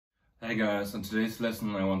Hey guys, in today's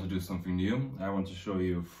lesson I want to do something new. I want to show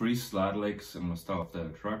you 3 slide licks in the style of the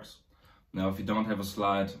trucks. Now if you don't have a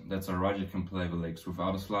slide, that's alright, you can play the licks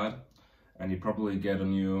without a slide. And you probably get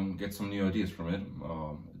some new ideas from it,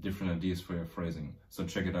 or different ideas for your phrasing. So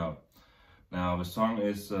check it out. Now the song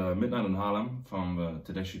is Midnight in Harlem from the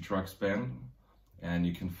Tedeschi Trucks band. And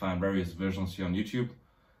you can find various versions here on YouTube.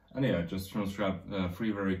 And yeah, just transcribe 3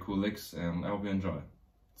 very cool licks and I hope you enjoy.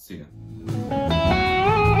 See ya.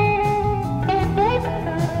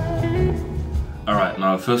 Alright,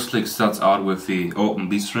 now the first lick starts out with the open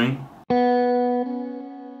B string.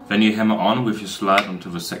 Then you hammer on with your slide onto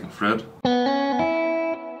the 2nd fret.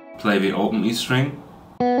 Play the open E string.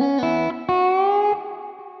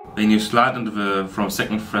 Then you slide into from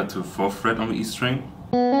 2nd fret to 4th fret on the E string.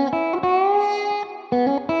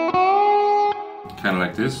 Kinda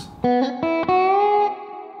like this.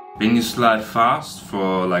 Then you slide fast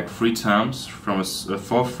for like 3 times from a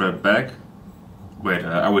 4th fret back. Wait,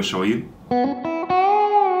 I will show you.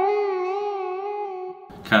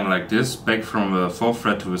 Kinda like this, back from the 4th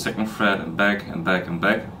fret to the 2nd fret and back and back and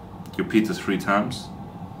back. You repeat this 3 times.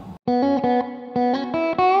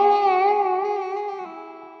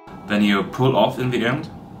 Then you pull off in the end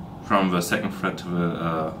from the 2nd fret to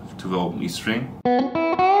the open E string.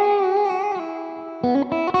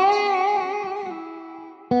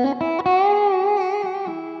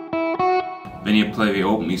 Then you play the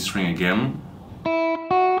open E string again,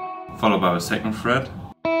 followed by the 2nd fret.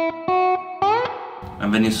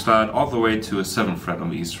 And then you slide all the way to a 7th fret on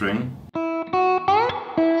the E string.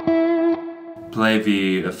 Play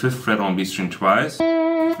the 5th fret on the E string twice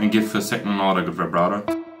and give the 2nd note a good vibrato.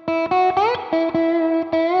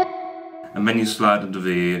 And then you slide into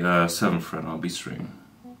the 7th fret on the B string.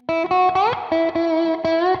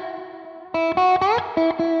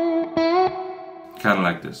 Kinda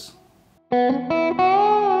like this.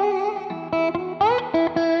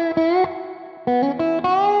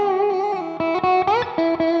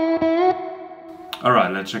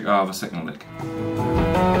 Alright, let's check out the 2nd lick.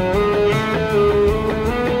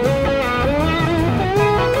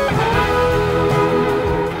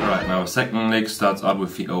 Alright, now the 2nd lick starts out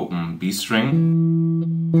with the open B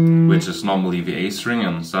string, which is normally the A string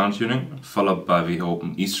in standard tuning, followed by the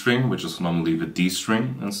open E string, which is normally the D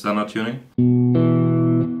string in standard tuning,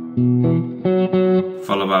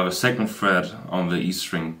 followed by the 2nd fret on the E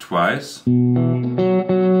string twice.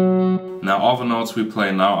 Now all the notes we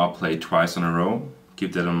play now are played twice in a row,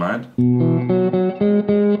 keep that in mind.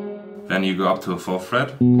 Then you go up to a 4th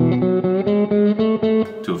fret,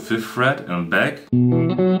 to a 5th fret and back.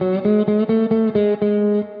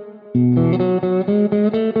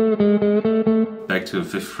 Back to a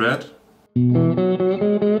 5th fret.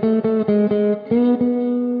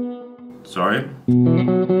 Sorry.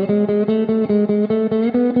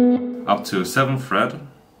 Up to a 7th fret.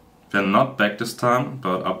 Then not back this time,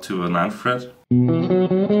 but up to a 9th fret.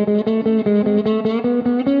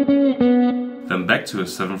 Then back to a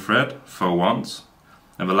 7th fret for once.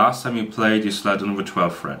 And the last time you played, you slide into the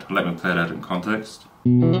 12th fret. Let me play that in context.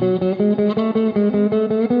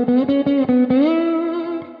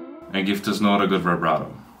 And give this note a good vibrato.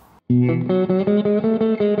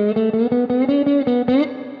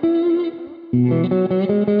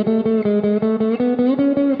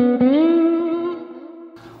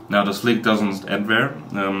 Now this lick doesn't end there.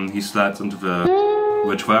 He slides into the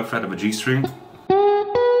 12th fret of a G string.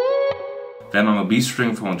 Then on a B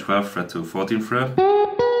string from a 12th fret to a 14th fret.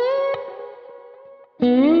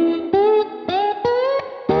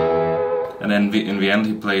 And then in the end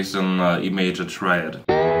he plays an E major triad.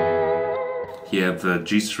 He has the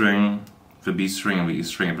G string, the B string and the E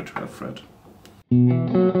string at the 12th fret.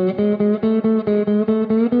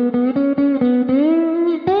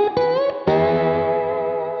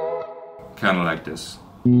 Kinda like this.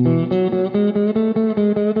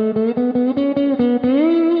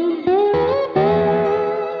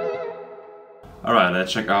 Alright,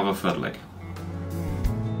 let's check out the 3rd lick.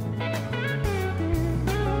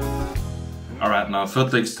 Alright, now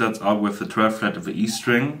 3rd lick starts out with the 12th fret of the E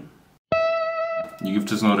string. You give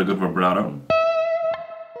this note a good vibrato.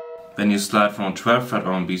 Then you slide from a 12th fret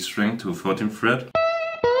on B string to a 14th fret.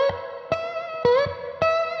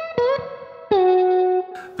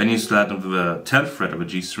 Then you slide into the 10th fret of a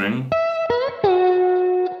G string,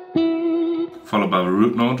 followed by the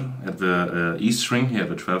root note at the E string here at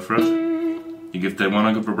the 12th fret. You give that one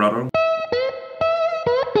a good vibrato.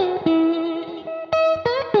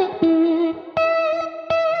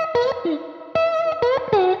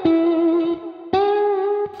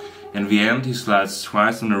 In the end he slides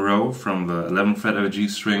twice in a row from the 11th fret of a G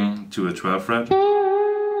string to a 12th fret.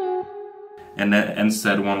 and then ends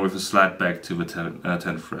that one with a slide back to the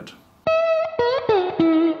 10th fret.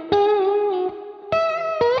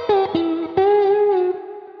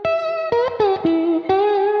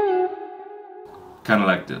 Kinda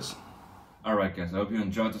like this. Alright guys, I hope you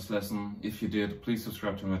enjoyed this lesson. If you did, please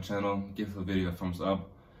subscribe to my channel, give the video a thumbs up,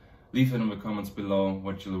 leave it in the comments below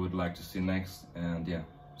what you would like to see next, and yeah,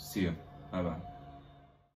 see you. Bye bye.